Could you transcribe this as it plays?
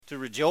to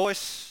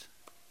rejoice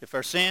if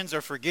our sins are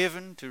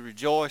forgiven, to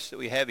rejoice that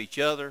we have each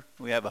other,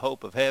 we have a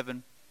hope of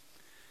heaven.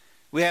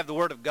 We have the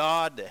Word of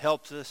God that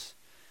helps us,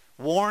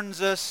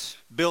 warns us,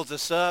 builds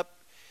us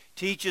up,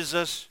 teaches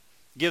us,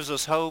 gives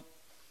us hope.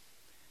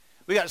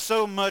 We got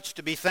so much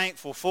to be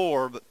thankful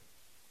for, but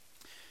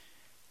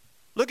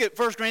look at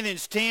 1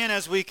 Corinthians 10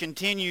 as we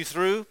continue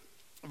through.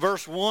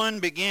 Verse 1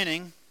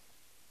 beginning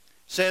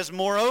says,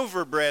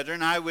 "Moreover,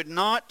 brethren, I would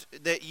not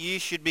that ye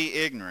should be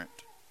ignorant,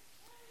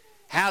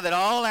 how that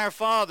all our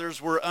fathers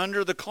were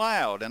under the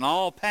cloud, and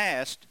all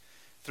passed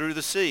through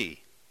the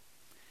sea,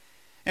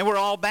 and were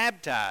all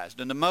baptized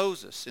unto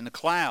Moses in the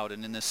cloud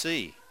and in the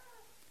sea,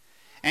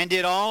 and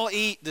did all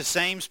eat the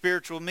same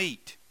spiritual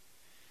meat,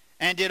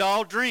 and did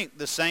all drink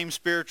the same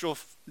spiritual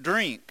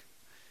drink,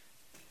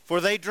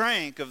 for they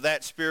drank of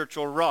that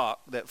spiritual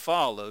rock that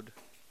followed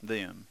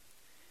them,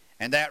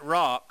 and that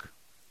rock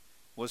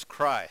was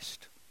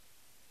Christ."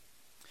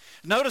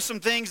 Notice some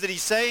things that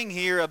he's saying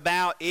here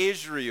about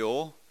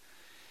Israel,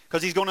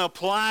 because he's going to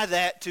apply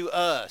that to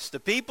us. The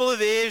people of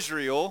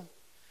Israel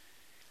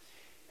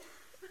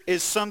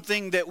is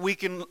something that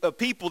a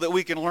people that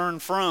we can learn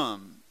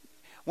from.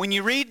 When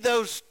you read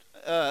those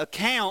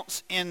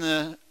accounts in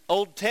the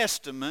Old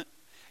Testament,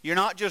 you're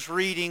not just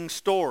reading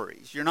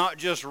stories. You're not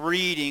just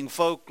reading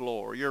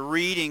folklore. You're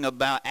reading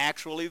about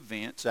actual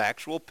events,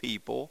 actual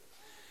people.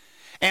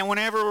 And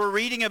whenever we're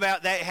reading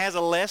about that, it has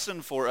a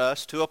lesson for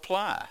us to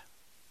apply.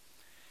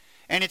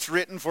 And it's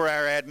written for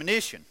our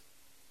admonition.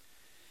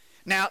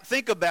 Now,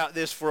 think about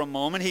this for a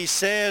moment. He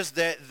says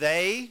that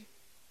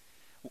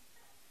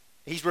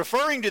he's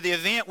referring to the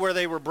event where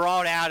they were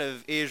brought out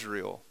of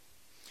Israel.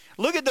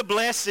 Look at the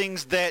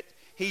blessings that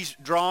he's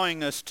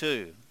drawing us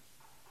to.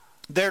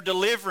 Their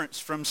deliverance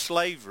from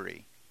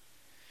slavery.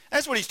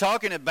 That's what he's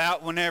talking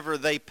about whenever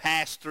they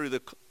passed through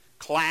the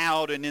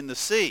cloud and in the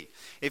sea.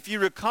 If you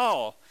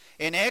recall,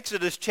 in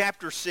Exodus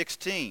chapter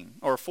 16,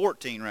 or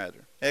 14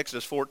 rather,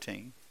 Exodus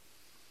 14,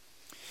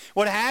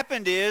 what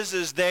happened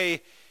is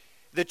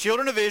the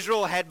children of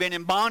Israel had been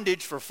in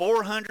bondage for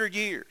 400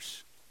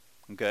 years.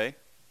 Okay?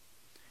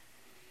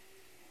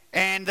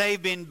 And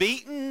they've been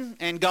beaten,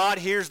 and God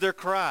hears their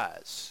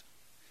cries.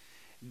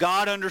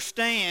 God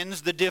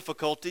understands the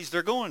difficulties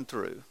they're going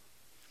through.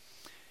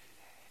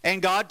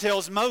 And God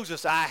tells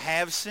Moses, I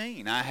have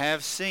seen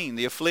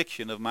the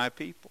affliction of my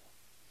people.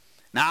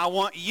 Now I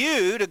want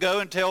you to go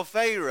and tell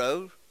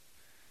Pharaoh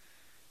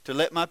to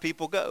let my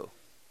people go.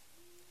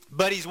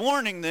 But he's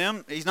warning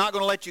them, he's not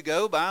going to let you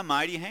go by a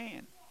mighty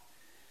hand.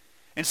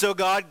 And so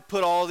God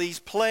put all these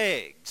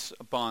plagues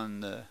upon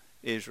the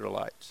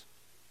Israelites.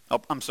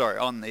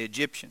 On the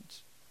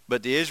Egyptians.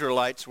 But the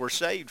Israelites were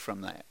saved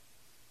from that.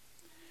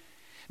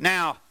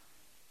 Now,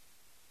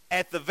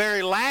 at the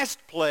very last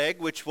plague,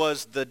 which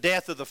was the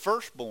death of the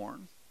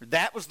firstborn,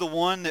 that was the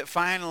one that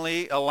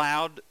finally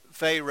allowed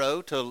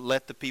Pharaoh to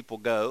let the people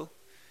go.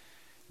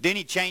 Then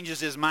he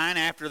changes his mind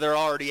after they're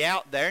already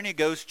out there, and he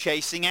goes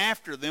chasing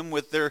after them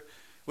with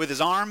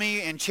his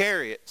army and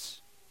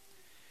chariots.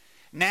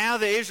 Now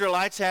the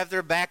Israelites have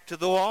their back to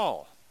the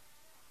wall.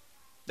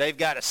 They've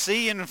got a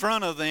sea in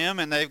front of them,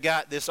 and they've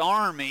got this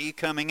army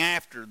coming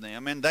after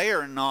them, and they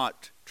are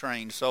not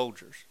trained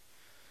soldiers.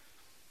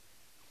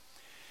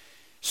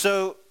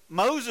 So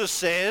Moses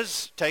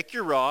says, take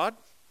your rod,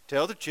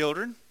 tell the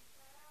children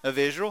of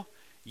Israel,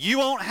 you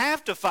won't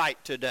have to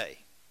fight today.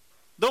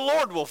 The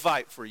Lord will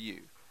fight for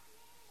you.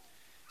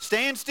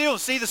 Stand still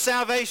and see the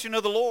salvation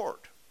of the Lord.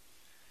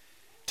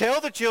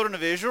 Tell the children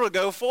of Israel to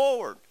go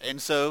forward.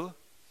 And so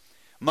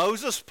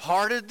Moses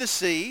parted the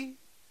sea,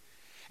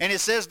 and it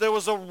says there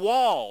was a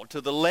wall to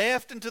the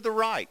left and to the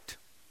right.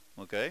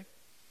 Okay?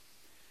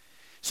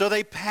 So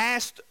they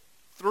passed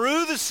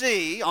through the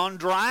sea on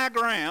dry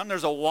ground.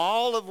 There's a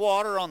wall of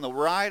water on the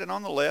right and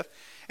on the left.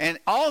 And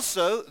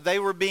also they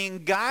were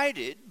being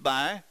guided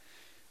by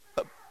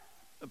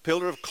a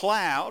pillar of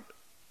cloud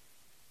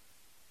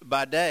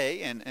by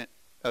day, and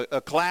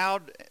a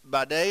cloud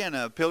by day and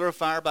a pillar of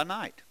fire by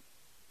night.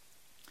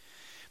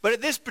 But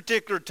at this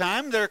particular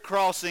time, they're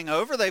crossing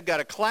over. They've got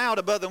a cloud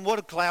above them. What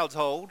do clouds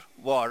hold?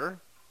 Water.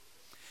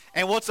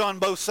 And what's on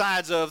both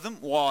sides of them?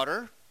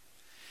 Water.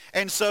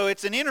 And so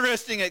it's an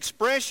interesting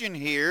expression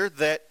here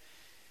that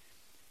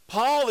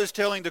Paul is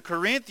telling the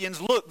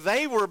Corinthians, look,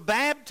 they were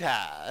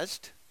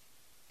baptized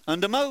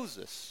unto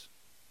Moses.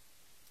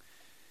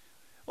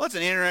 Well, it's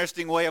an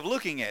interesting way of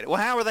looking at it.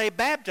 Well, how were they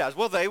baptized?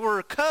 Well, they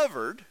were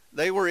covered.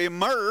 They were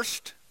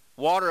immersed.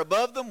 Water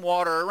above them,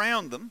 water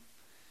around them.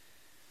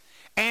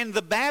 And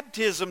the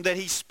baptism that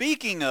he's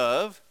speaking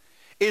of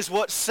is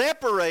what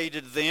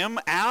separated them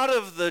out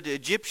of the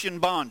Egyptian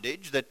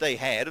bondage that they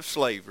had of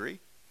slavery,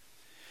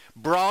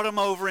 brought them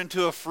over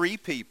into a free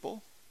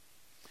people.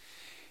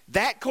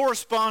 That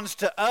corresponds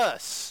to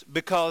us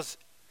because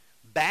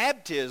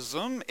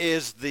baptism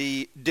is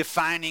the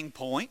defining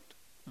point,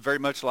 very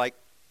much like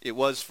it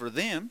was for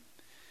them,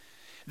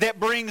 that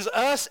brings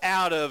us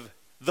out of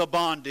the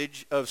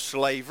bondage of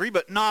slavery,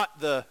 but not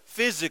the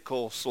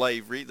physical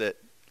slavery that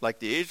like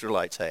the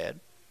Israelites had,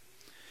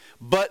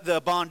 but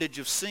the bondage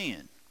of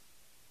sin.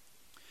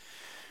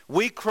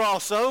 We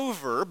cross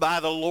over by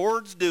the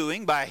Lord's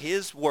doing, by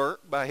His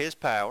work, by His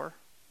power.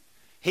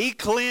 He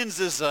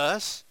cleanses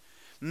us,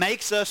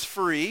 makes us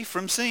free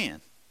from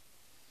sin.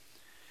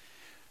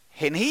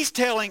 And He's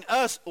telling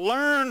us,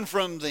 learn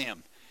from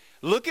them.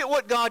 Look at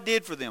what God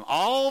did for them.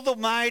 All the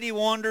mighty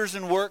wonders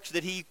and works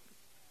that He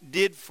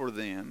did for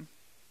them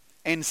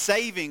and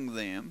saving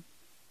them.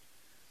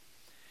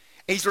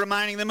 He's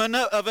reminding them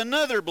of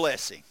another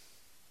blessing.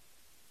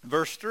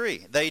 Verse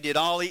 3, they did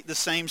all eat the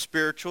same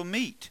spiritual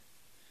meat.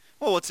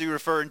 Well, what's He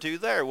referring to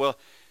there? Well,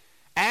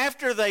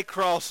 after they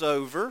cross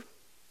over,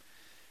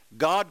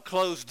 God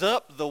closed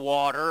up the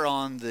water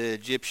on the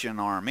Egyptian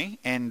army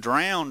and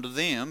drowned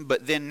them,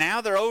 but then now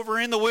they're over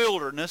in the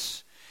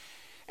wilderness.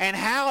 And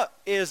how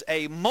is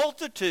a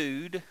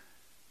multitude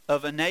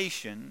of a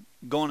nation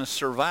going to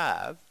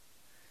survive?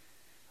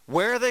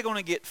 Where are they going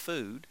to get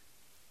food?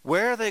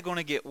 Where are they going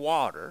to get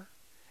water?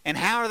 And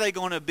how are they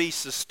going to be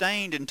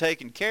sustained and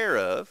taken care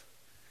of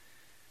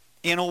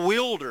in a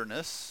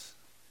wilderness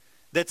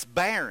that's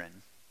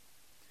barren?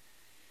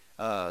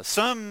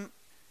 Some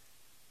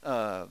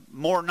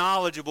more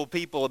knowledgeable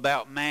people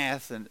about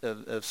math and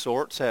of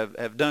sorts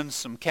have done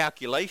some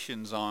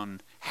calculations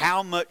on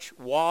how much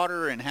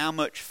water and how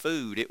much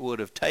food it would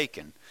have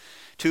taken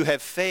to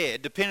have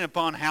fed, depending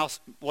upon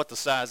what the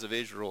size of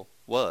Israel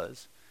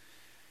was.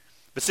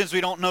 But since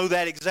we don't know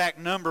that exact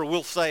number,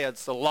 we'll say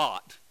it's a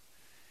lot.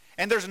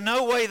 And there's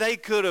no way they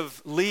could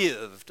have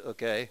lived,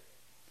 okay?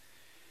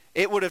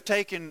 It would have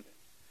taken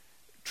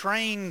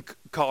train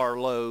car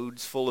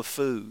loads full of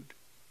food.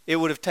 It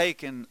would have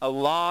taken a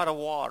lot of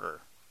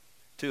water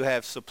to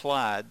have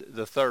supplied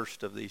the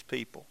thirst of these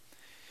people.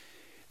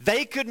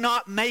 They could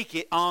not make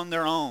it on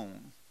their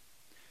own.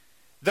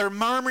 They're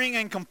murmuring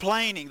and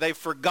complaining. They've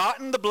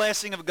forgotten the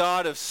blessing of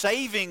God of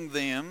saving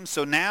them.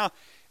 So now,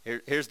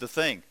 here's the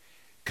thing.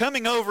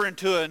 Coming over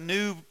into a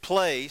new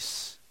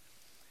place,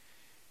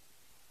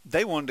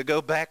 they wanted to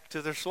go back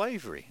to their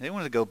slavery. They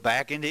wanted to go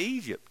back into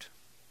Egypt.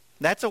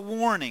 That's a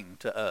warning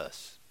to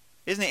us.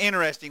 Isn't it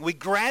interesting? We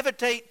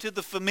gravitate to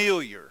the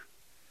familiar.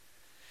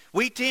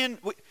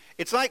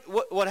 It's like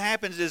what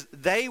happens is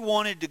they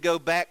wanted to go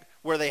back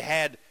where they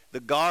had the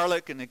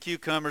garlic and the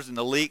cucumbers and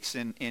the leeks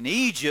in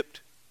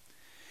Egypt.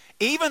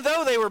 Even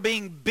though they were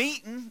being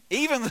beaten,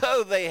 even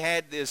though they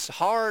had this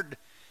hard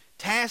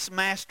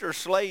taskmaster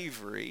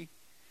slavery,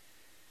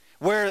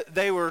 where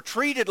they were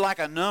treated like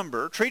a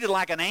number, treated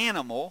like an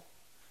animal,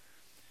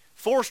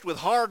 forced with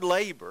hard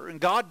labor,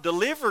 and God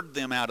delivered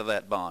them out of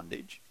that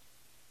bondage.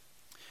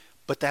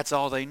 But that's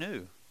all they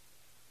knew.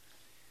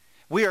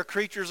 We are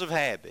creatures of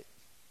habit.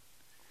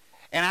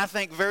 And I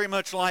think very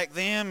much like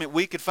them,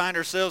 we could find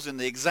ourselves in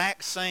the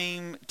exact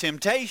same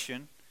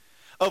temptation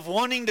of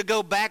wanting to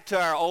go back to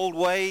our old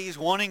ways,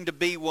 wanting to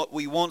be what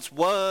we once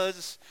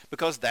was,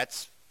 because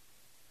that's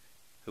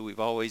who we've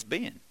always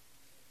been.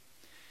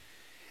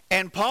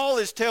 And Paul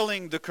is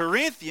telling the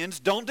Corinthians,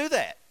 don't do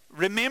that.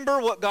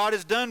 Remember what God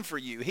has done for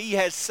you. He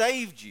has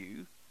saved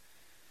you.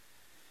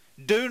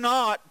 Do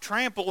not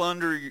trample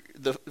under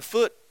the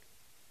foot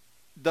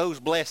those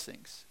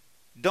blessings.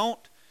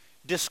 Don't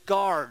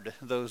discard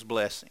those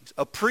blessings.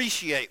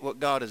 Appreciate what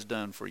God has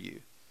done for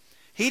you.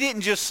 He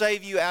didn't just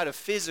save you out of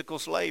physical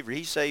slavery.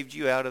 He saved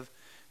you out of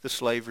the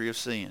slavery of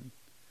sin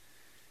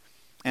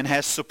and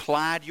has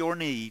supplied your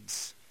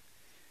needs.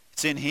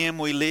 It's in Him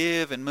we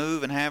live and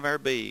move and have our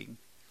being.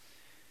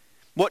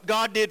 What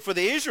God did for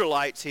the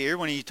Israelites here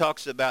when He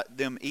talks about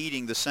them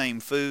eating the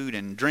same food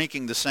and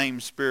drinking the same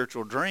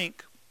spiritual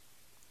drink,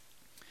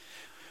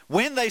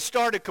 when they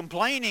started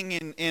complaining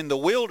in the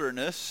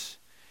wilderness,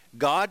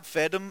 God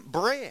fed them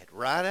bread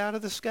right out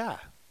of the sky,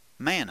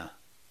 manna.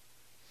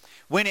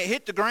 When it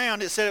hit the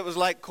ground, it said it was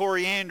like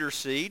coriander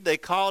seed. They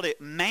called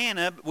it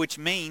manna, which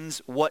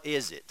means, what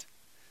is it?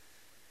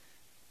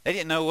 They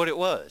didn't know what it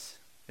was.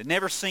 They'd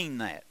never seen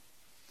that.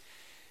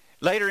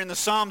 Later in the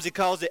Psalms, He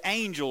calls it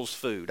angel's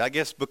food, I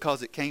guess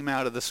because it came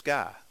out of the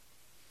sky.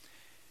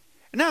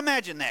 Now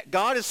imagine that.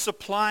 God is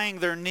supplying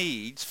their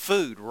needs,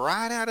 food,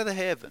 right out of the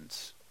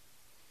heavens.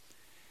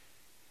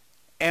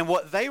 And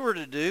what they were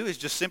to do is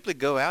just simply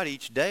go out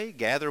each day,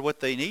 gather what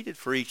they needed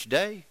for each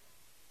day,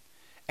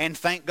 and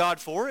thank God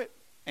for it.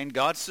 And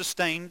God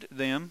sustained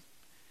them.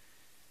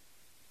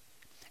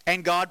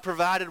 And God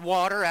provided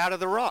water out of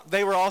the rock.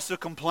 They were also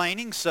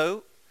complaining,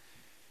 so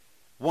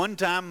one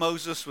time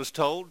Moses was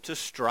told to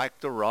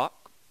strike the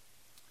rock.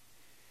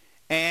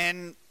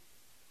 And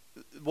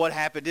what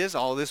happened is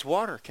all this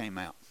water came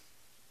out.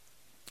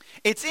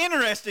 It's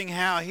interesting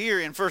how here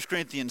in 1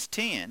 Corinthians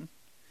 10,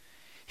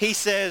 he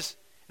says,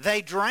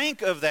 they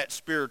drank of that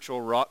spiritual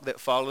rock that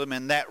followed them,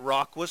 and that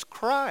rock was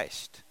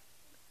Christ.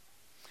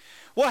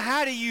 Well,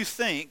 how do you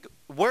think,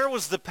 where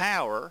was the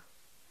power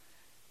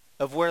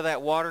of where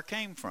that water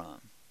came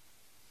from?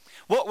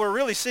 What we're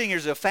really seeing here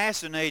is a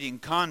fascinating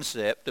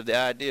concept of the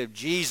idea of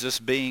Jesus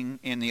being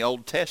in the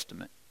Old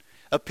Testament.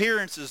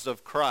 Appearances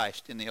of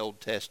Christ in the Old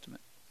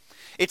Testament.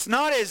 It's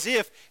not as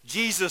if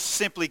Jesus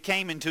simply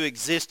came into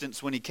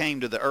existence when He came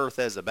to the earth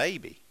as a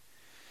baby.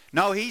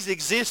 No, He's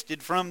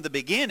existed from the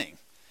beginning.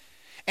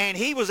 And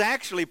he was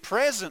actually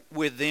present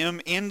with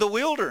them in the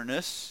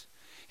wilderness.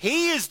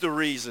 He is the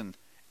reason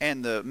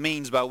and the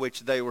means by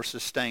which they were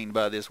sustained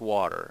by this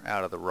water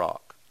out of the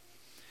rock.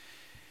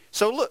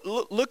 So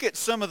look at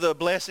some of the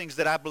blessings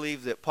that I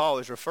believe that Paul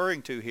is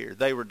referring to here.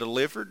 They were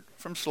delivered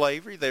from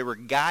slavery. They were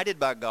guided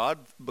by God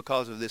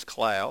because of this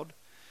cloud.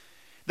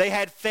 They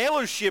had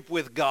fellowship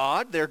with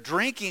God. They're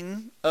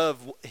drinking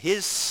of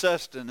his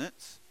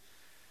sustenance.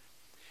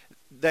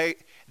 They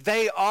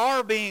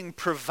are being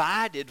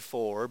provided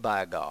for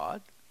by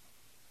God.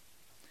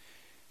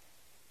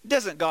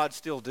 Doesn't God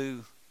still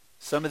do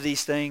some of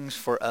these things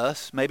for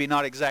us? Maybe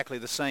not exactly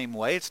the same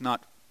way. It's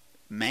not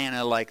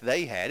manna like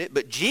they had it.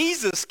 But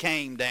Jesus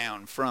came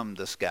down from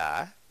the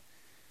sky,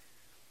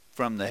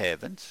 from the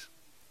heavens.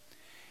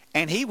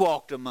 And he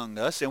walked among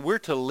us, and we're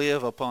to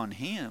live upon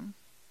him.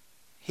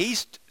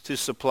 He's to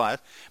supply us.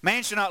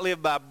 Man should not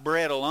live by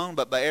bread alone,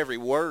 but by every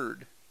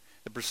word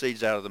that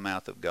proceeds out of the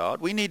mouth of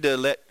God. We need to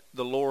let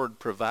the Lord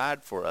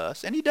provide for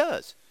us, and he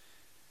does.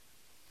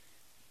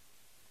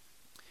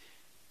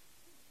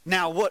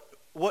 Now,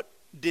 what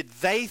did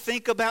they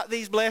think about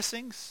these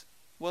blessings?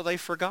 Well, they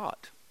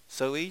forgot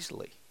so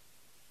easily.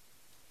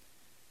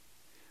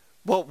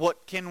 Well,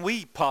 what can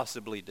we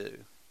possibly do?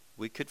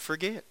 We could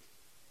forget.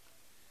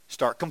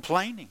 Start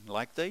complaining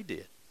like they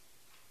did.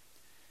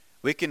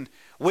 We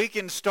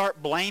can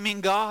start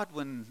blaming God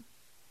when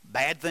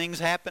bad things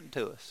happen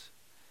to us.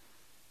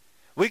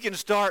 We can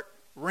start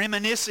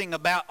reminiscing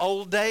about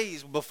old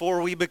days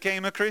before we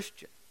became a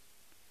Christian.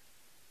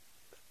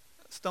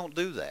 Let's don't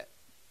do that.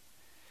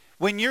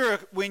 When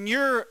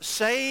you're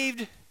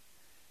saved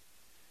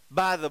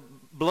by the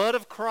blood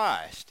of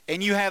Christ,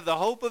 and you have the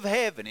hope of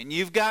heaven, and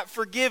you've got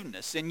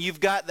forgiveness, and you've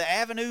got the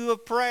avenue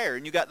of prayer,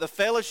 and you've got the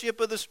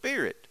fellowship of the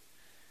Spirit,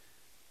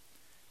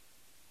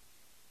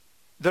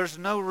 there's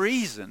no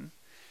reason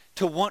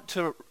to want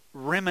to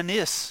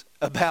reminisce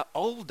about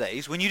old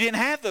days when you didn't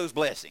have those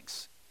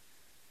blessings.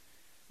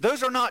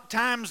 Those are not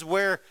times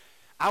where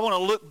I want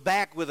to look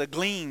back with a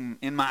gleam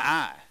in my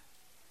eye.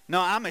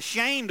 No, I'm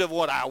ashamed of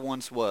what I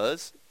once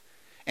was,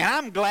 and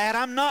I'm glad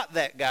I'm not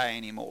that guy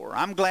anymore.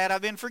 I'm glad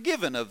I've been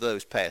forgiven of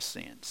those past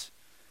sins.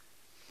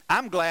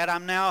 I'm glad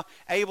I'm now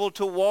able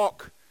to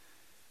walk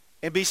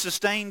and be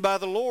sustained by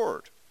the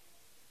Lord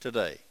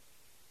today.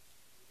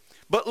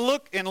 But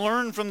look and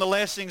learn from the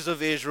lessons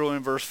of Israel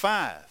in verse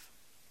 5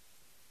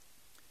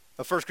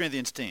 of 1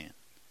 Corinthians 10.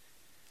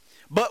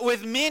 But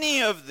with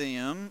many of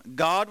them,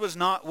 God was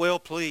not well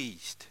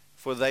pleased,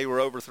 for they were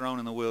overthrown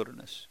in the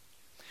wilderness.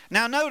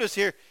 Now notice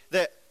here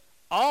that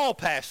all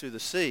passed through the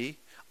sea,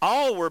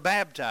 all were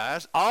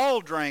baptized,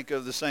 all drank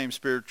of the same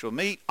spiritual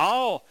meat,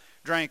 all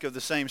drank of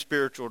the same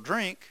spiritual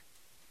drink.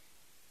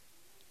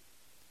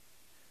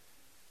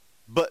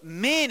 But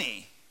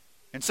many,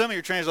 and some of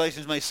your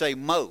translations may say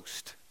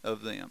most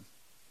of them.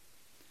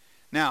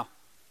 Now,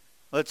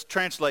 let's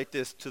translate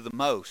this to the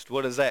most.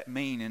 What does that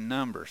mean in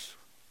numbers?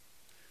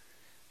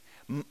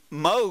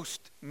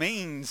 Most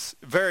means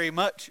very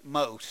much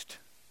most.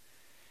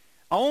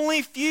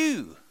 Only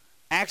few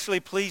actually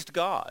pleased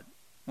God.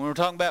 When we're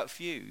talking about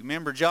few,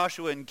 remember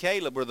Joshua and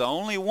Caleb were the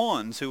only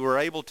ones who were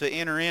able to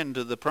enter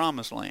into the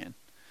promised land.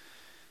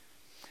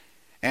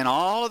 And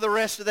all of the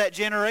rest of that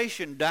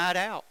generation died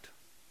out.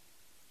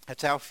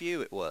 That's how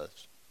few it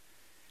was.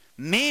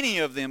 Many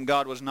of them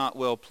God was not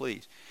well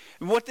pleased.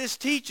 And what this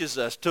teaches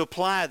us to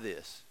apply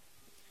this,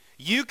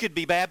 you could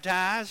be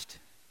baptized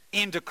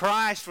into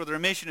Christ for the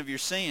remission of your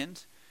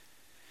sins.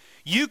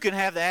 You can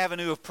have the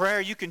avenue of prayer.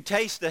 You can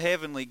taste the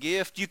heavenly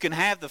gift. You can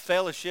have the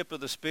fellowship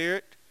of the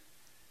Spirit.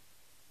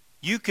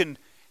 You can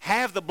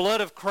have the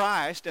blood of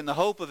Christ and the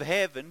hope of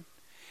heaven,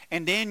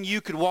 and then you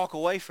could walk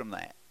away from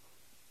that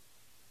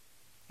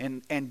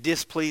and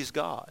displease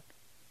God.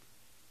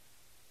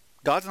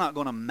 God's not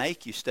going to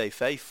make you stay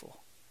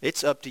faithful.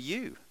 It's up to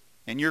you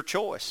and your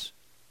choice.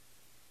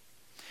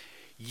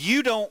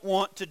 You don't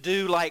want to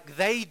do like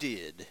they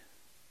did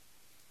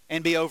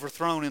and be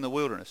overthrown in the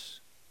wilderness.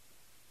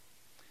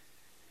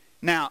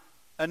 Now,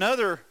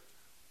 another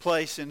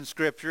place in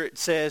Scripture, it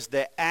says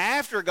that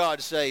after God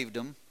saved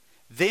them,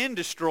 then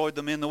destroyed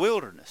them in the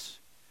wilderness.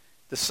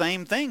 The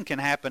same thing can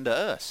happen to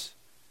us.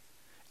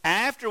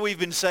 After we've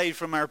been saved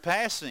from our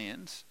past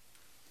sins,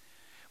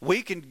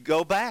 we can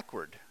go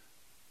backward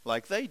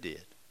like they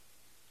did.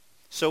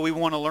 So we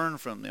want to learn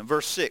from them.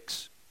 Verse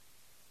 6.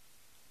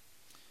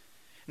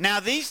 Now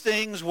these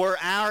things were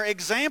our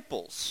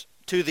examples,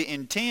 to the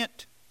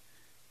intent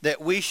that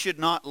we should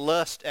not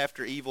lust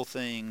after evil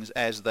things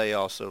as they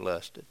also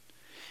lusted.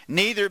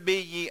 Neither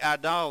be ye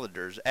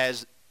idolaters,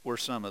 as were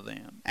some of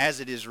them. As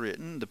it is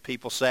written, the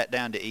people sat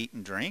down to eat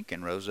and drink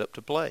and rose up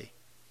to play.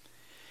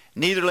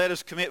 Neither let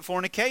us commit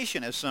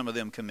fornication, as some of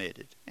them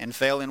committed, and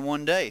fell in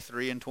one day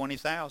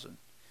 23,000.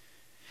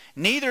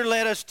 Neither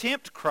let us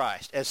tempt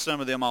Christ, as some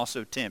of them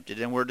also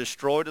tempted, and were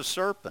destroyed of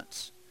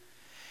serpents.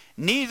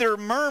 Neither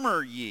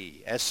murmur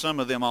ye, as some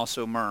of them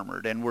also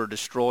murmured, and were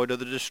destroyed of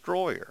the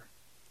destroyer.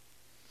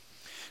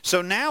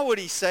 So now what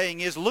he's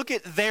saying is, look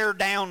at their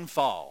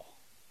downfall.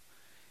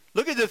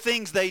 Look at the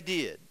things they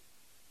did.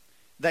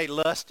 They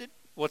lusted.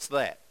 What's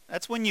that?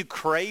 That's when you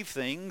crave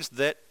things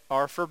that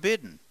are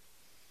forbidden.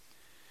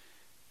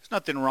 There's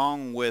nothing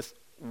wrong with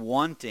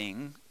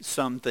wanting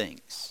some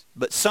things,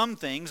 but some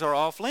things are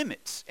off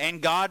limits,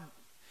 and God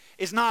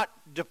is not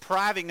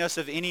depriving us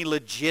of any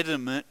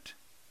legitimate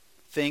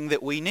thing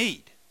that we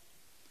need.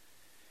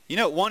 You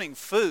know, wanting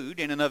food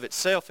in and of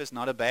itself is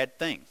not a bad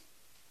thing.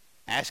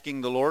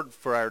 Asking the Lord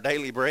for our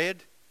daily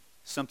bread,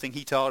 something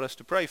he taught us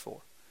to pray for.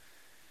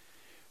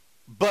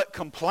 But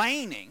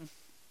complaining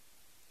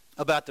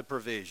about the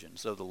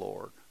provisions of the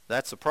Lord,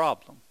 that's a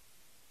problem.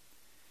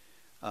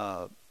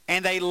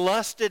 And they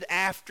lusted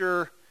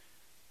after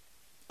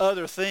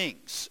other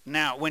things.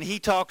 Now, when he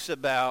talks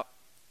about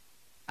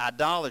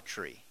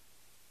idolatry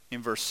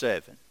in verse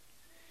 7,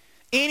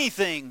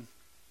 anything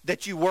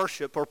that you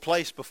worship or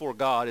place before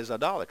God is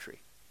idolatry.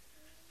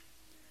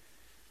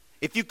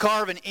 If you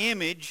carve an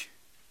image,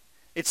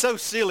 it's so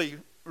silly,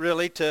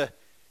 really, to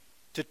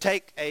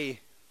take a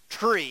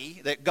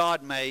tree that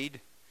God made,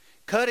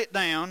 cut it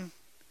down,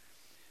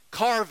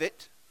 carve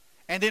it,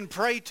 and then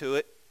pray to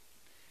it.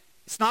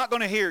 It's not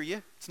going to hear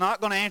you. It's not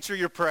going to answer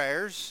your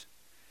prayers.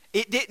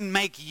 It didn't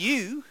make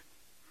you.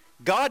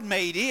 God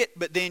made it,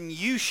 but then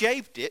you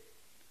shaped it.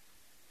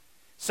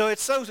 So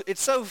it's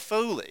so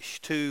foolish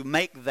to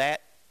make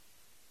that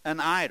an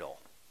idol.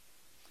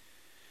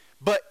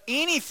 But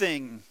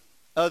anything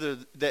other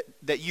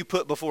that you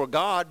put before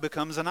God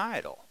becomes an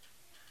idol.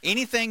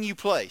 Anything you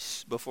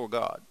place before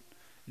God.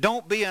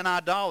 Don't be an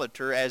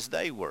idolater as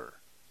they were.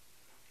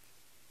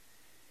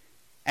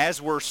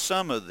 As were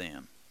some of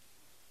them.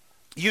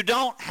 You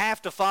don't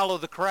have to follow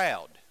the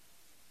crowd.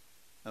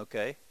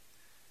 Okay?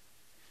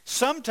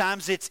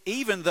 Sometimes it's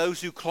even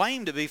those who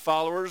claim to be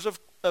followers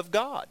of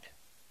God.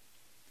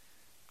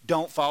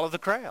 Don't follow the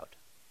crowd.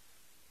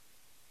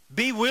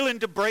 Be willing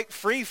to break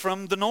free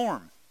from the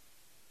norm.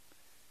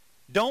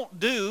 Don't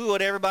do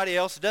what everybody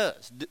else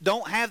does.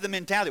 Don't have the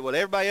mentality, well,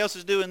 everybody else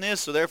is doing this,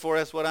 so therefore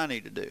that's what I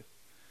need to do.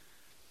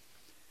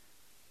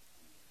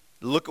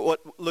 Look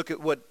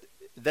at what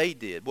they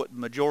did, what the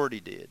majority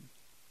did.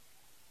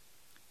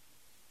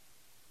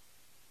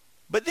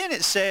 But then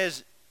it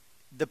says,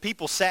 the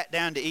people sat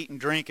down to eat and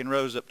drink and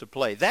rose up to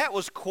play. That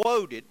was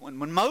quoted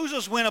when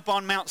Moses went up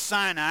on Mount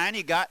Sinai and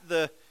he got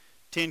the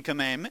 10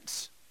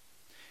 Commandments.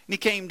 And he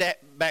came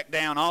back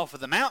down off of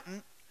the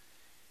mountain.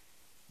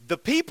 The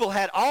people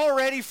had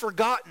already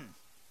forgotten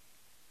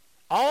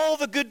all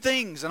the good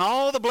things and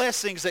all the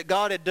blessings that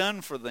God had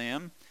done for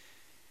them.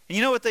 And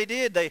you know what they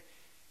did?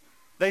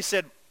 They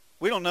said,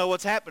 we don't know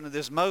what's happened to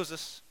this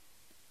Moses.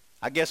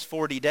 I guess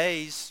 40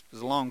 days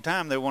was a long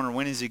time. They wondered,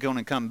 when is he going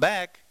to come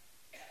back?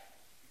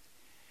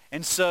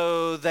 And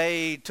so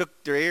they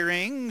took their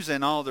earrings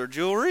and all their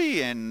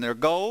jewelry and their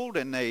gold,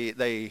 and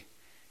they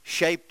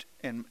shaped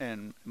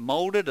and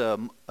molded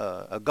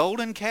a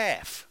golden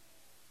calf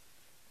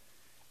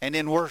and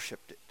then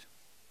worshipped it.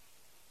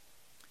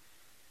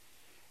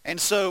 And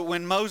so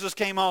when Moses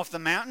came off the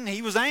mountain,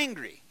 he was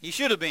angry. He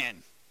should have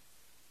been,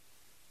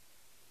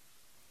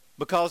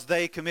 because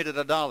they committed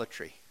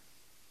idolatry.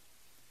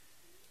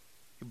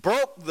 He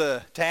broke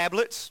the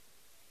tablets,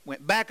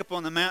 went back up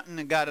on the mountain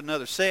and got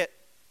another set.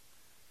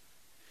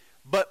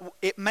 But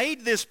it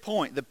made this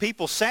point. The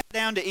people sat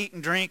down to eat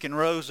and drink and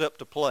rose up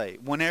to play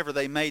whenever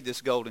they made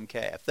this golden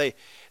calf. They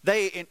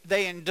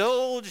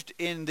indulged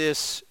in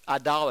this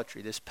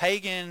idolatry, this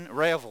pagan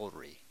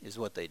revelry is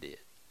what they did.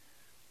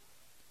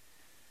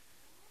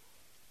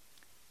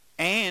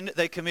 And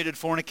they committed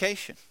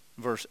fornication,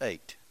 verse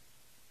 8.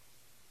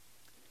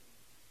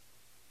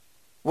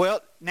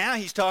 Well, now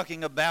he's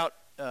talking about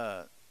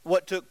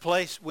what took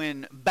place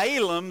when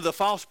Balaam, the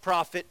false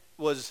prophet,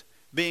 was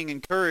being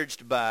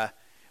encouraged by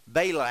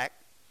Balak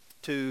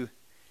to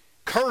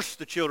curse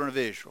the children of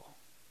Israel.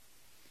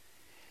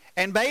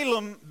 And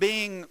Balaam,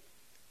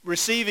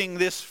 receiving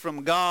this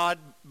from God,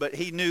 but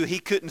he knew he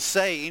couldn't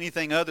say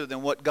anything other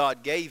than what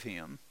God gave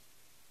him.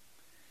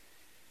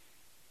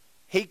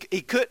 He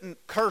couldn't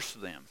curse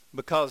them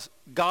because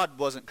God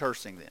wasn't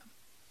cursing them.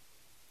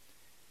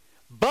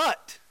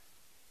 But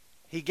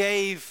he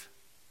gave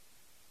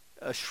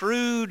a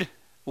shrewd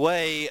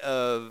way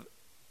of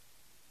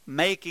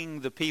making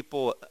the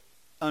people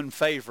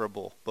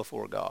unfavorable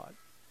before God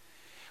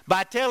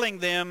by telling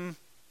them,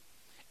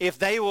 if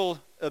they will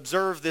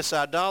observe this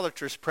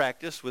idolatrous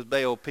practice with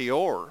Baal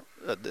Peor,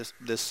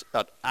 this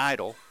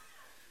idol,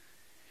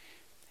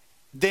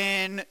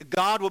 then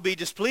God will be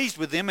displeased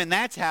with them, and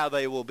that's how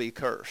they will be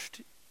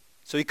cursed.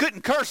 So he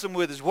couldn't curse them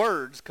with his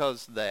words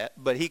because of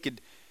that, but he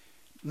could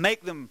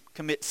make them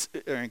commit,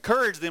 or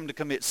encourage them to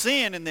commit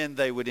sin, and then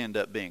they would end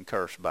up being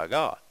cursed by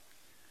God.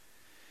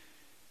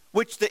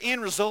 Which the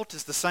end result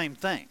is the same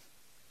thing,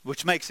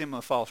 which makes him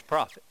a false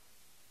prophet,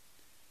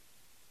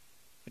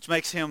 which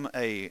makes him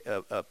a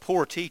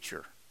poor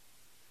teacher.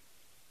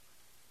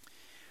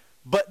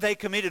 But they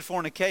committed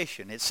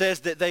fornication. It says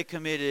that they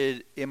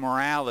committed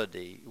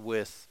immorality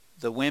with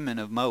the women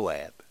of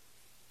Moab.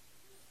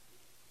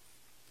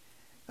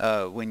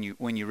 When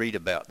you read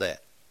about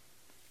that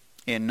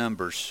in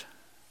Numbers.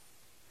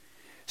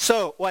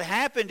 So what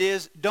happened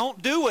is,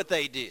 don't do what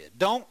they did.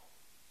 Don't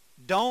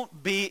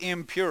Don't be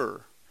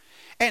impure.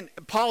 And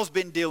Paul's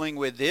been dealing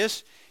with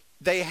this.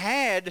 They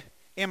had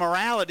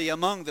immorality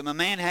among them. A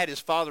man had his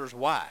father's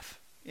wife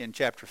in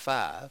chapter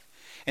 5.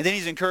 And then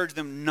he's encouraged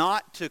them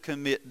not to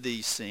commit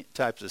these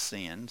types of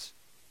sins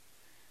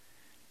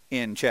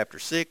in chapter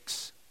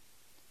 6.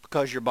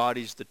 Because your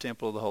body's the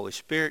temple of the Holy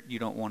Spirit, you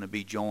don't want to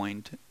be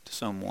joined to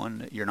someone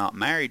that you're not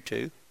married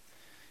to.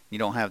 You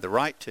don't have the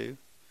right to.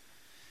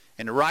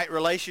 In a right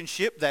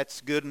relationship,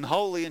 that's good and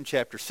holy in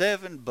chapter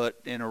 7,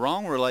 but in a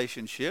wrong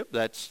relationship,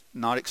 that's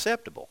not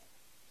acceptable.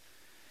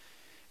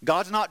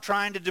 God's not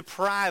trying to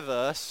deprive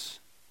us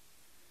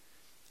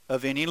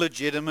of any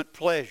legitimate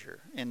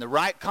pleasure. In the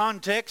right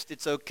context,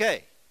 it's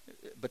okay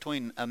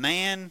between a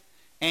man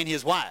and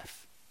his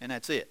wife, and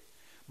that's it.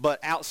 But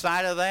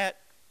outside of that,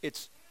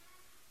 it's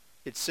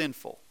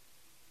sinful.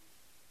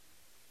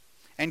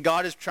 And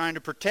God is trying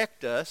to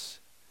protect us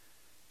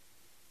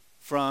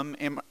from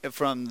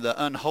the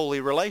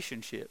unholy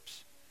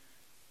relationships.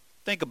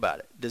 Think about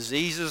it.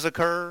 Diseases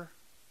occur,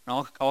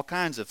 all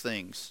kinds of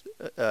things.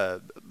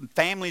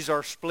 Families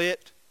are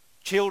split.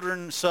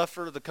 Children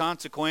suffer the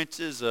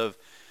consequences of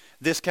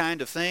this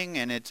kind of thing,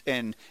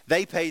 and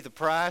they pay the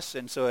price,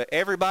 and so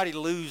everybody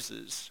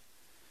loses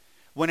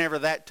whenever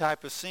that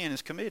type of sin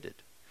is committed.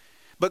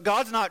 But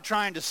God's not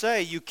trying to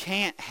say you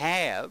can't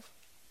have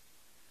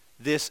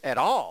this at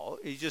all.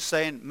 He's just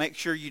saying make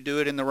sure you do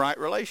it in the right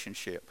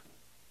relationship.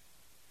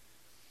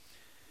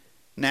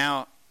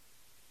 Now,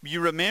 you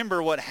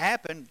remember what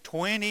happened.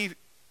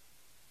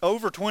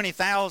 Over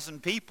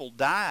 20,000 people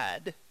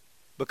died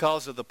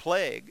because of the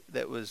plague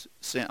that was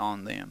sent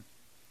on them.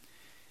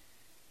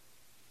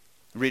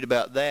 Read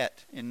about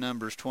that in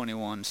Numbers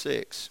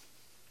 21:6.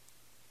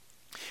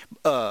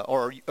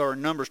 Or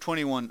Numbers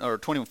 21 or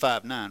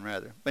 25:9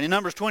 rather. But in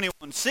Numbers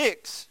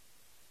 21:6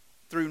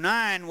 through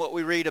 9, what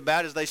we read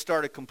about is they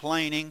started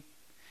complaining,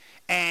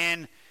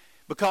 and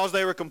because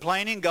they were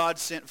complaining, God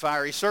sent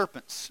fiery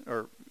serpents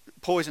or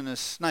poisonous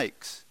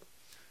snakes.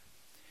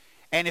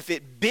 And if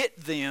it bit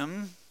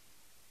them,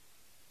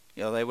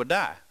 they would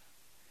die.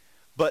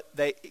 But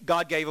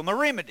God gave them a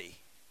remedy,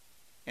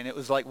 and it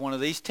was like one of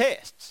these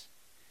tests.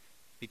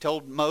 He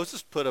told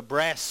Moses, put a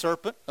brass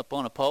serpent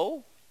upon a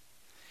pole.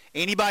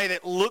 Anybody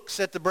that looks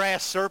at the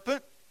brass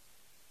serpent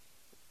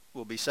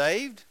will be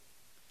saved.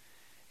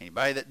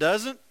 Anybody that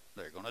doesn't,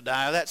 they're going to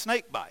die of that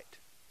snake bite.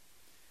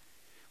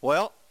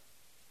 Well,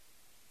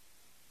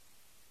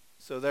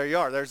 so there you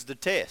are. There's the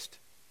test.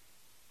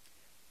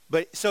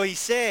 But so he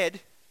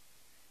said,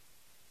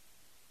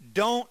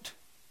 don't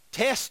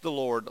test the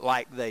Lord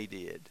like they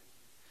did.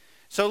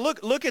 So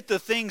look at the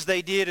things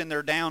they did in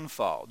their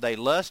downfall. They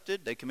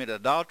lusted, they committed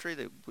adultery,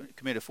 they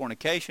committed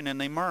fornication,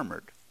 and they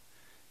murmured.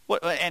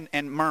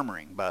 And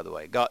murmuring, by the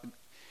way. God,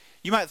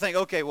 you might think,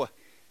 okay, well,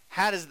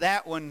 how does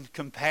that one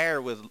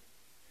compare with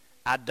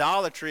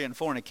idolatry and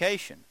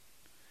fornication?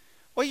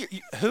 Well,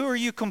 who are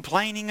you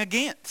complaining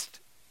against?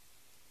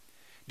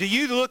 Do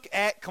you look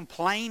at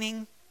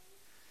complaining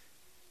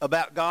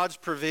about God's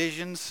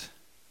provisions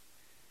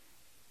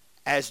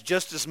as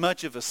just as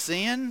much of a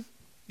sin?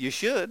 You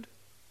should.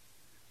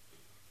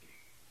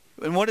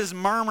 And what does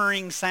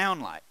murmuring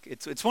sound like?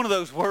 It's one of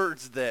those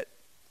words that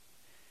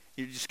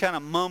you're just kind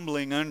of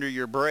mumbling under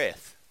your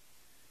breath.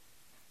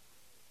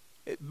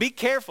 Be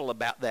careful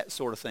about that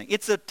sort of thing.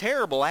 It's a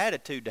terrible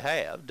attitude to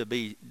have, to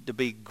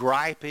be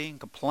griping,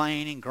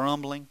 complaining,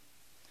 grumbling.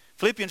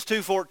 Philippians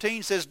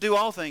 2:14 says, do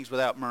all things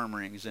without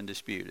murmurings and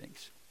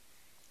disputings.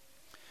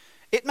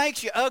 It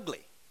makes you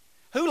ugly.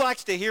 Who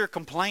likes to hear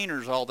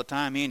complainers all the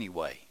time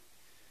anyway?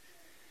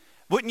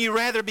 Wouldn't you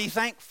rather be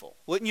thankful?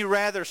 Wouldn't you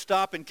rather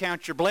stop and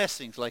count your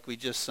blessings like we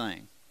just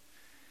sang?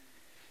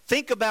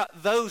 Think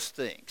about those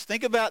things.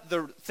 Think about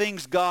the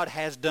things God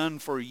has done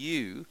for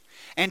you,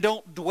 and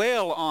don't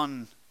dwell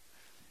on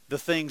the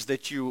things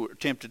that you are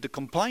tempted to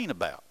complain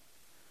about.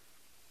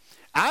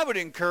 I would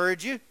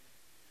encourage you,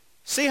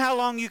 see how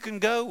long you can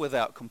go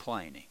without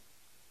complaining.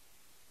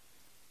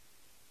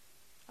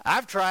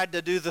 I've tried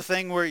to do the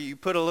thing where you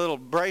put a little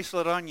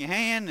bracelet on your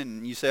hand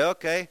and you say,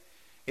 okay,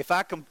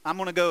 I'm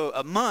going to go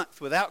a month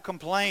without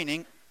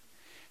complaining.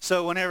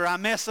 So whenever I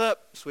mess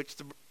up, switch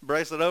the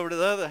bracelet over to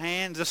the other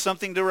hand. Just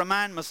something to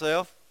remind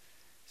myself.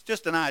 It's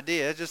just an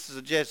idea. It's just a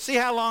suggestion. See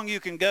how long you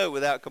can go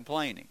without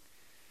complaining.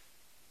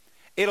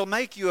 It'll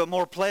make you a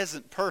more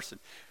pleasant person.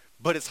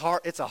 But it's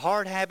hard. It's a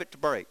hard habit to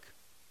break.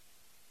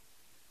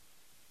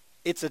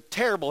 It's a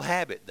terrible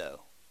habit,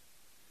 though.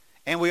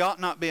 And we ought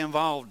not be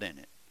involved in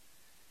it.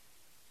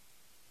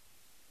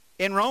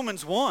 In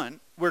Romans 1,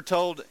 we're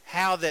told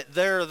how that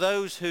there are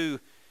those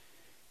who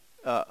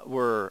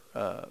were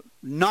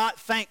not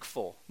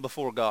thankful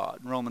before God.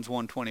 In Romans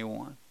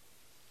 1:21.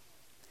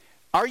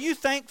 Are you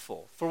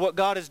thankful for what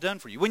God has done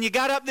for you? When you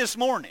got up this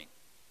morning,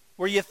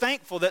 were you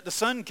thankful that the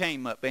sun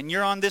came up and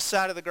you're on this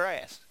side of the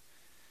grass?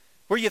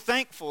 Were you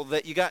thankful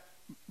that you got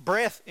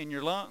breath in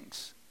your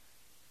lungs?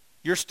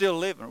 You're still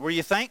living. Were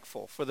you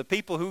thankful for the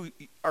people who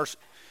are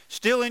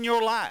still in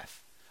your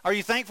life? Are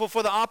you thankful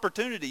for the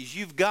opportunities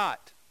you've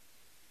got?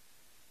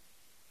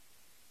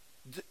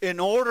 in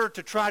order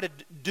to try to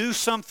do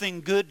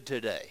something good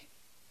today.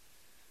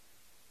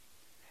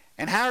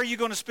 And how are you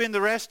going to spend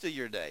the rest of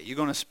your day? You're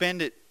going to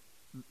spend it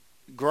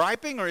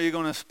griping, or are you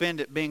going to spend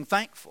it being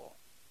thankful?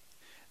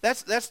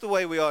 That's the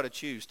way we ought to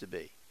choose to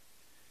be.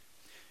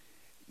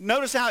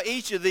 Notice how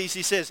each of these,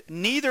 he says,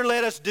 neither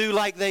let us do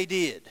like they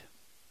did.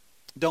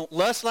 Don't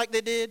lust like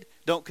they did.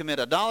 Don't commit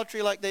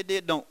idolatry like they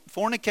did. Don't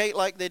fornicate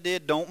like they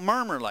did. Don't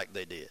murmur like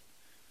they did.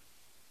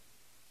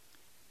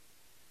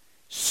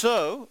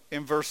 So,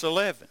 in verse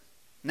 11,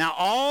 now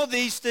all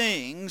these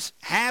things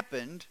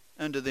happened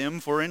unto them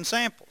for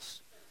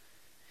ensamples,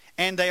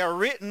 and they are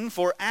written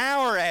for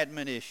our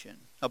admonition,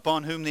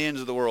 upon whom the ends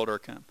of the world are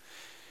come.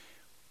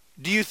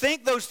 Do you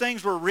think those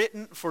things were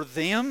written for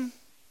them?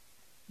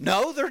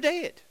 No, they're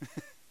dead.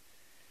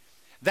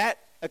 That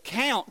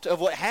account of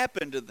what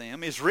happened to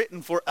them is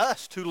written for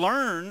us to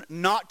learn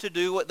not to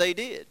do what they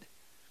did.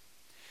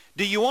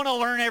 Do you want to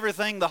learn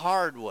everything the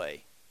hard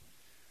way?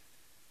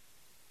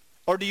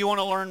 Or do you want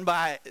to learn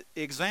by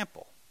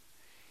example?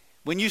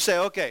 When you say,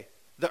 okay,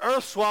 the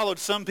earth swallowed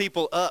some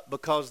people up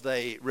because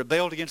they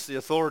rebelled against the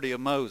authority of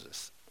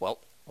Moses. Well,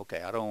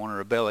 okay, I don't want to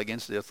rebel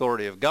against the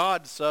authority of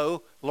God,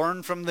 so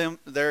learn from them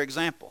their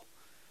example.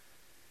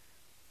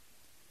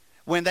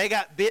 When they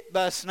got bit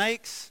by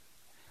snakes,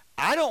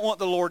 I don't want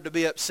the Lord to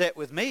be upset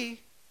with me,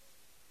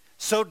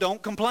 so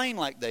don't complain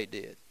like they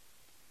did.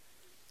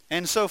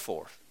 And so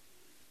forth.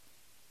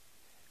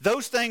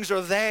 Those things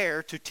are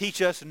there to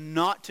teach us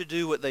not to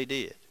do what they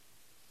did.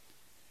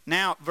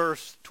 Now,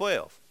 verse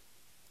 12.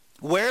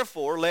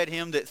 Wherefore, let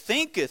him that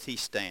thinketh he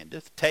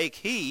standeth take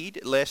heed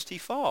lest he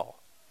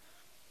fall.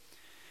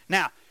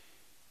 Now,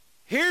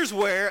 here's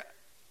where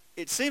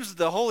it seems that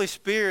the Holy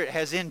Spirit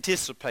has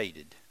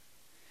anticipated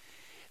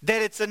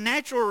that it's a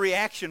natural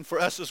reaction for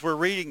us as we're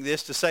reading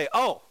this to say,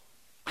 oh,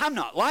 I'm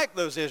not like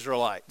those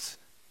Israelites.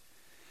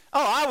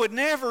 Oh, I would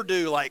never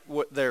do like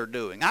what they're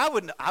doing. I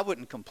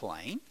wouldn't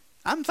complain.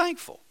 I'm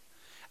thankful.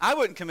 I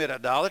wouldn't commit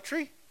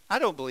idolatry. I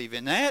don't believe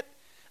in that.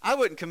 I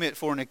wouldn't commit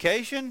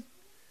fornication.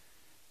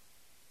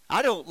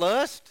 I don't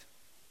lust.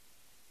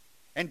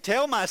 And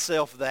tell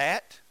myself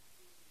that.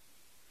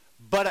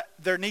 But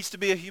there needs to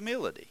be a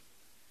humility.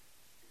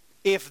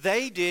 If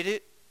they did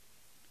it,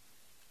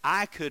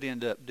 I could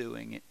end up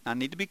doing it. I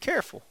need to be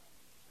careful.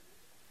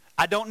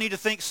 I don't need to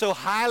think so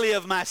highly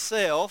of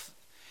myself.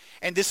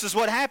 And this is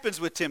what happens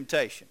with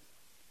temptation.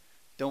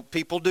 Don't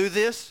people do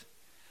this?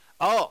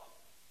 Oh,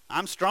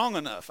 I'm strong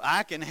enough.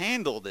 I can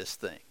handle this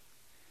thing.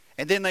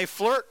 And then they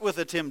flirt with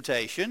the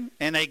temptation,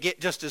 and they get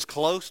just as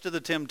close to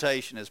the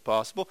temptation as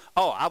possible.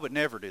 Oh, I would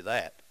never do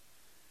that.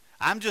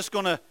 I'm just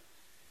going to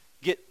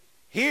get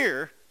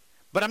here,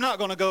 but I'm not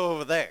going to go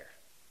over there.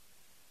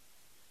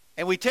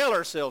 And we tell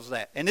ourselves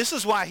that. And this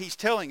is why he's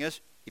telling us,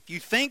 if you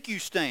think you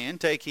stand,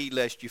 take heed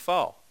lest you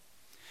fall.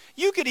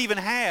 You could even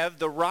have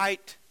the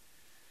right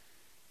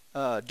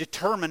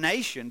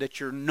determination that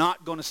you're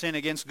not going to sin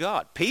against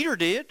God. Peter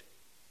did.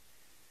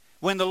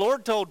 When the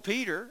Lord told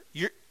Peter,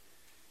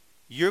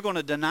 you're going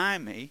to deny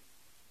me,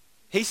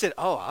 he said,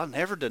 oh, I'll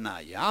never deny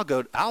you.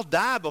 I'll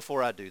die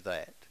before I do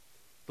that.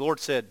 The Lord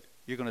said,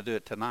 you're going to do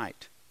it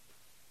tonight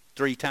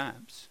 3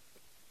 times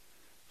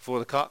before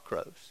the cock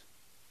crows.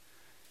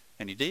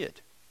 And he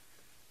did.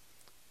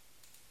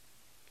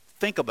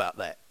 Think about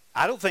that.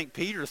 I don't think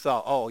Peter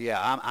thought, oh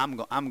yeah, I'm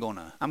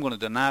going to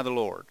deny the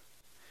Lord.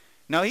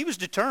 No, he was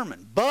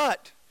determined.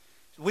 But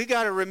we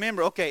got to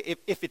remember, okay,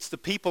 if it's the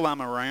people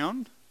I'm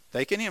around,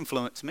 they can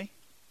influence me.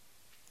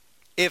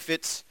 If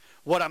it's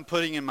what I'm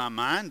putting in my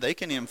mind, they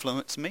can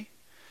influence me.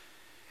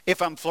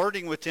 If I'm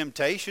flirting with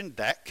temptation,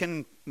 that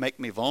can make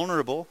me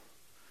vulnerable.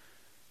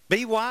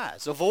 Be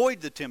wise.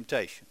 Avoid the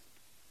temptation.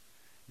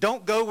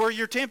 Don't go where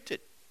you're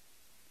tempted.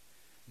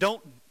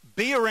 Don't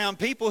be around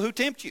people who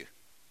tempt you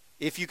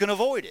if you can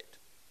avoid it.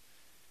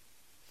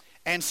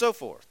 And so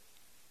forth.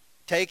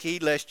 Take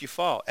heed lest you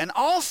fall. And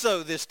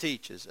also this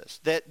teaches us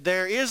that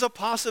there is a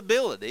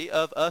possibility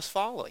of us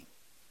falling.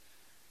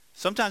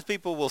 Sometimes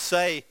people will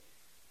say,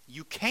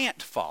 you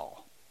can't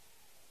fall.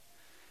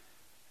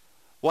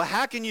 Well,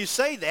 how can you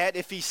say that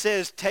if he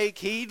says, take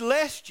heed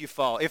lest you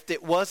fall, if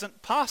it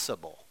wasn't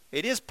possible?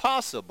 It is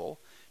possible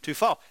to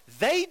fall.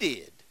 They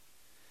did.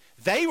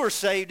 They were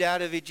saved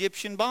out of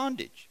Egyptian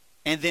bondage,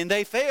 and then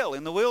they fell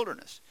in the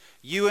wilderness.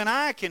 You and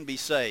I can be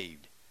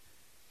saved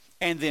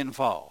and then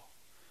fall,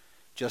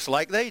 just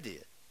like they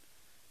did.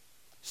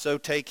 So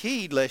take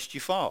heed lest you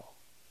fall.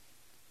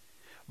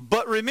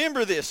 But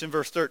remember this in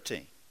verse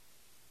 13.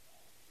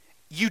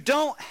 You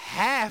don't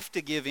have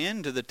to give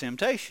in to the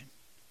temptation.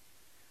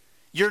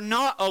 You're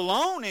not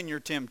alone in your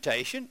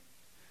temptation.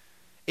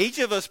 Each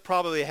of us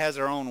probably has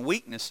our own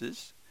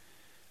weaknesses,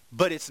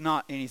 but it's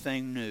not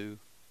anything new.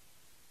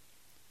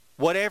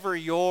 Whatever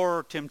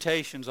your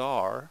temptations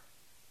are,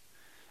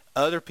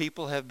 other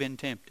people have been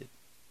tempted.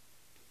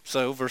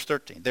 So, verse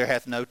 13, there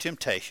hath no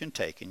temptation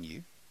taken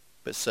you,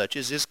 but such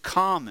as is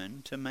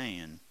common to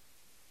man.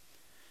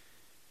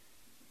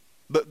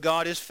 But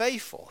God is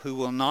faithful, who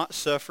will not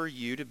suffer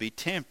you to be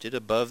tempted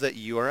above that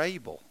you are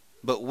able,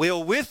 but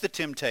will with the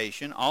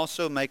temptation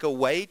also make a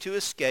way to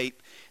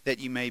escape, that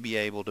you may be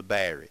able to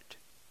bear it.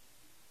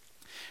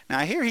 Now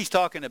here he's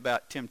talking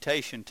about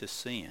temptation to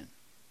sin.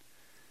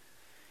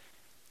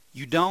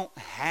 You don't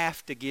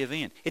have to give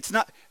in. It's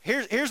not.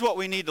 Here's what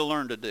we need to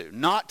learn to do.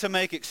 Not to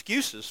make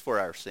excuses for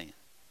our sin.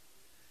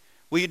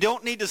 We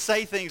don't need to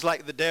say things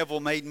like, the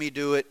devil made me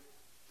do it.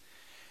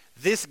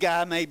 This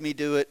guy made me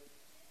do it.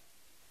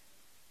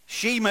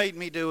 She made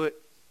me do it.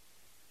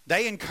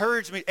 They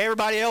encouraged me.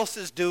 Everybody else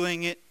is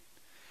doing it.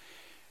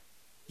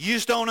 You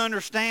just don't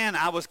understand.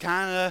 I was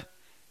kind of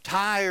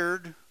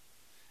tired.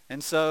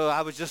 And so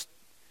I was just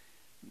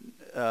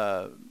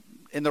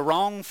in the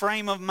wrong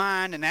frame of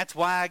mind, and that's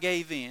why I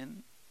gave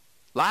in.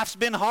 Life's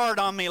been hard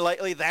on me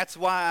lately. That's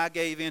why I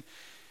gave in.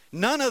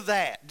 None of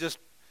that. Just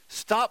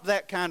stop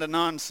that kind of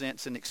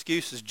nonsense and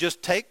excuses.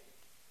 Just take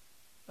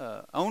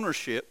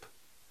ownership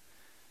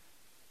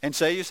and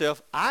say to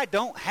yourself, I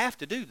don't have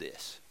to do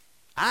this.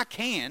 I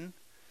can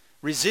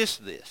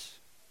resist this.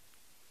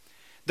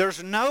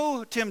 There's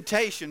no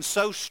temptation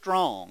so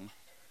strong,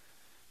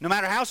 no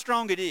matter how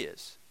strong it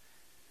is.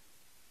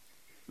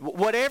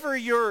 Whatever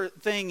your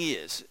thing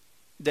is,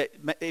 that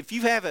if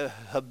you have a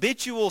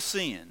habitual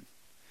sin,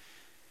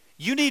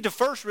 you need to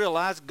first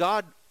realize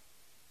God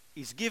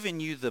is giving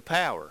you the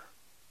power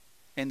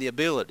and the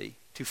ability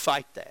to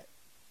fight that.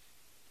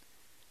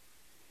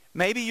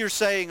 Maybe you're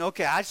saying,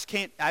 okay, I just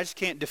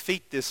can't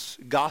defeat this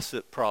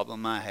gossip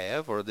problem I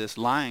have, or this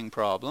lying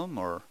problem,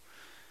 or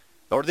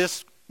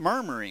this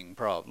murmuring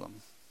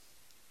problem,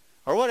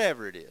 or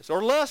whatever it is,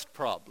 or lust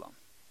problem.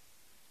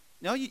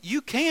 No,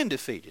 you can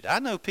defeat it. I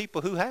know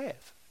people who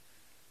have.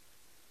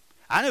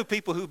 I know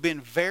people who've been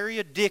very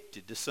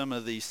addicted to some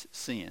of these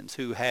sins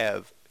who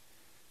have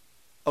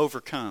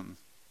overcome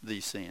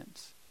these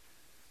sins.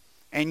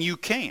 And you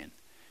can.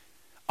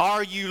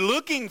 Are you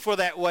looking for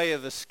that way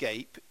of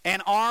escape?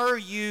 And are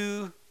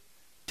you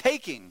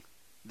taking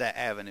that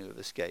avenue of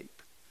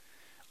escape?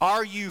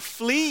 Are you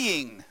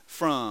fleeing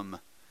from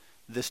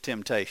this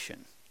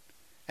temptation,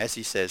 as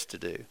he says to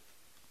do,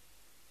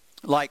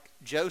 like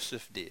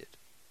Joseph did?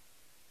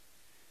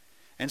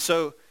 And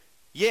so,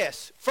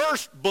 yes,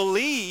 first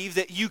believe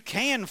that you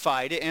can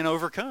fight it and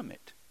overcome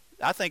it.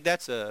 I think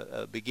that's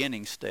a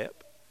beginning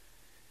step.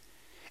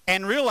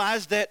 And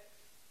realize that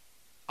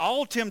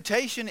all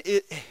temptation,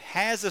 it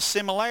has a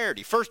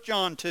similarity. 1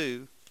 John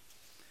 2,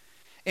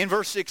 in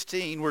verse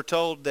 16, we're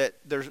told that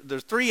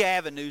there's three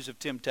avenues of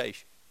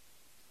temptation.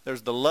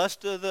 There's the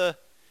lust of the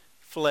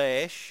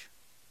flesh,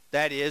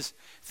 that is,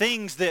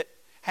 things that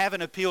have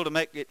an appeal to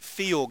make it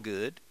feel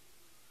good.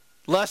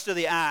 Lust of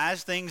the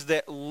eyes, things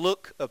that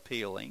look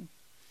appealing.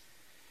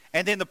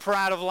 And then the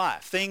pride of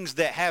life, things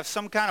that have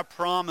some kind of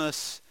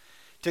promise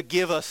to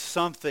give us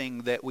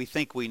something that we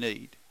think we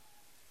need.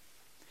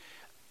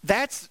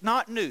 That's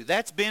not new.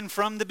 That's been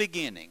from the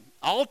beginning.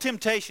 All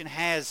temptation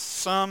has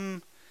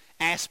some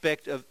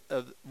aspect of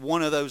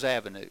one of those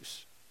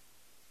avenues.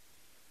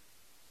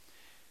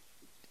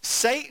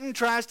 Satan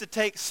tries to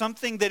take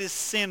something that is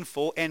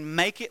sinful and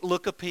make it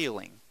look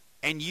appealing.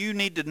 And you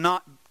need to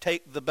not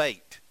take the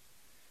bait.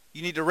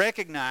 You need to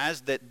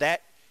recognize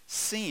that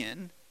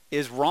sin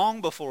is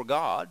wrong before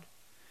God.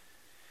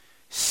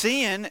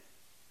 Sin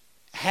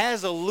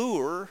has a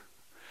lure,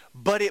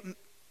 but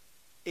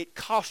it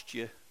costs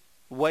you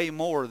way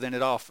more than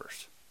it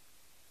offers.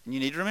 And you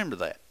need to remember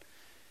that.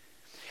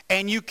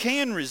 And you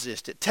can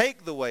resist it.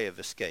 Take the way of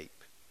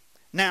escape.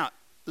 Now,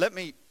 let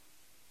me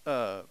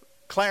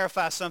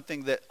clarify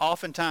something that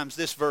oftentimes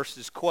this verse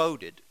is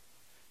quoted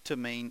to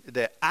mean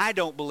that I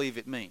don't believe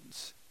it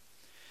means.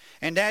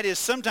 And that is,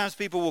 sometimes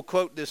people will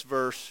quote this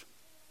verse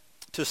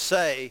to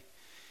say,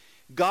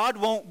 God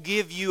won't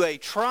give you a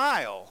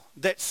trial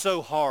that's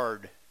so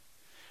hard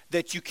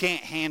that you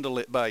can't handle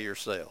it by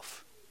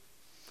yourself.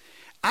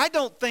 I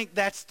don't think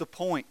that's the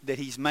point that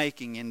he's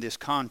making in this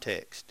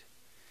context.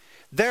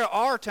 There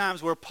are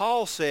times where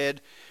Paul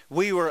said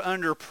we were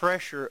under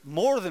pressure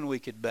more than we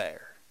could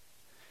bear.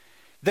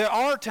 There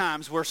are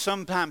times where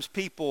sometimes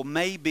people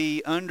may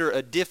be under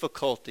a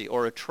difficulty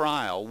or a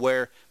trial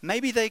where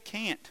maybe they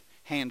can't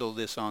handle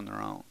this on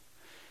their own.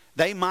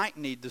 They might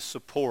need the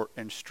support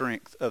and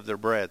strength of their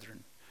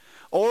brethren,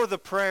 or the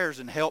prayers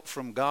and help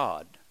from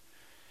God.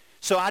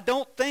 So I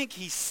don't think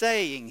he's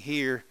saying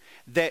here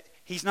that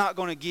he's not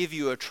going to give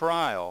you a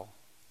trial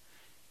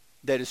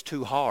that is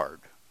too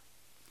hard.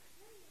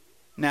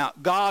 Now,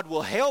 God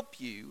will help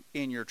you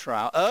in your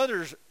trial.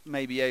 Others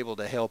may be able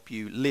to help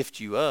you, lift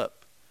you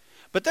up.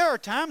 But there are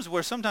times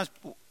where sometimes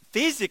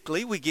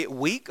physically we get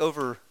weak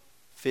over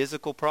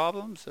physical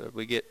problems, or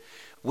we get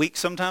weak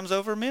sometimes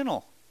over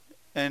mental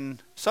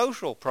and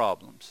social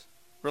problems,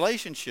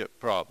 relationship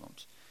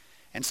problems.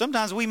 And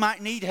sometimes we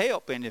might need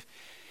help. And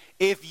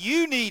if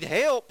you need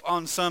help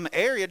on some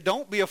area,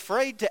 don't be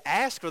afraid to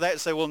ask for that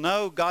and say, well,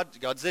 no, God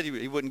said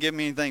he wouldn't give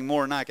me anything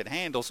more than I could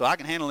handle, so I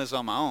can handle this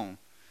on my own.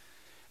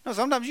 No,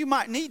 sometimes you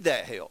might need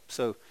that help.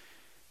 So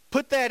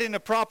put that in the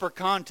proper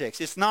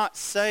context. It's not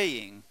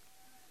saying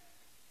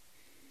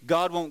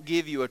God won't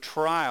give you a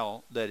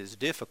trial that is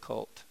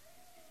difficult.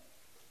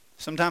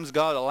 Sometimes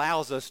God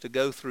allows us to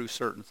go through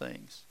certain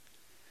things.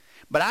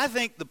 But I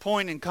think the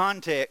point in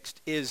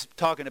context is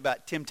talking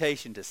about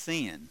temptation to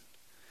sin.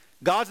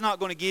 God's not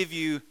going to give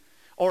you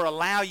or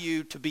allow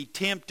you to be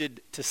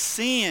tempted to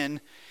sin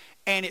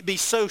and it be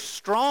so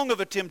strong of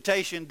a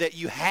temptation that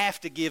you have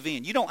to give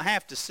in. You don't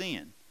have to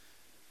sin.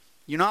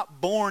 You're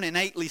not born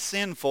innately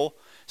sinful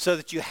so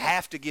that you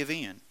have to give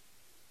in.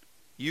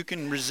 You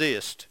can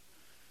resist.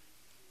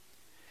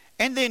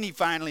 And then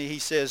he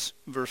says,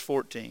 verse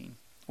 14,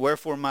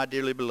 wherefore, my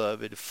dearly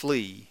beloved,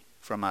 flee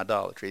from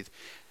idolatry.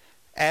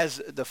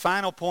 As the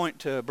final point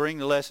to bring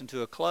the lesson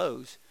to a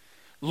close,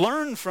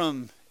 learn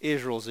from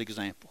Israel's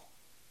example.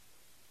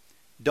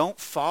 Don't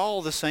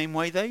fall the same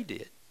way they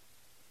did.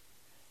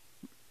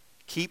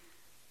 Keep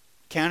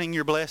counting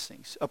your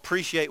blessings.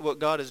 Appreciate what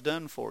God has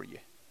done for you.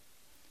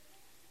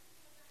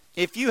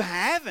 If you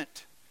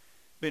haven't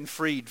been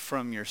freed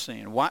from your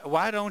sin,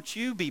 why don't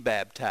you be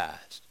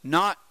baptized?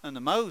 Not unto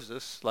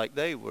Moses like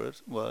they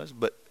was,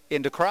 but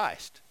into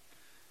Christ.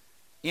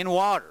 In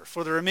water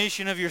for the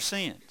remission of your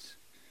sins.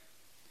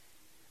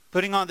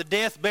 Putting on the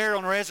death, burial,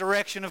 and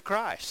resurrection of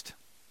Christ.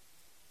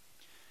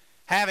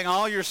 Having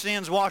all your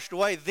sins washed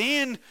away.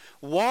 Then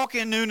walk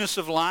in newness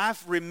of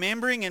life,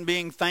 remembering and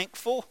being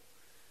thankful.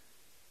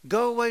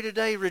 Go away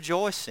today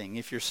rejoicing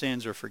if your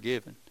sins are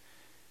forgiven.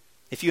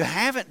 If you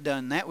haven't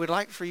done that, we'd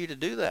like for you to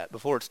do that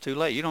before it's too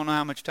late. You don't know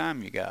how much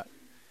time you got.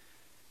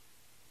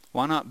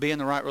 Why not be in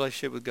the right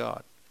relationship with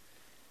God?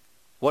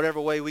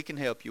 Whatever way we can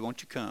help you,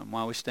 won't you come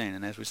while we stand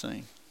and as we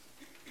sing?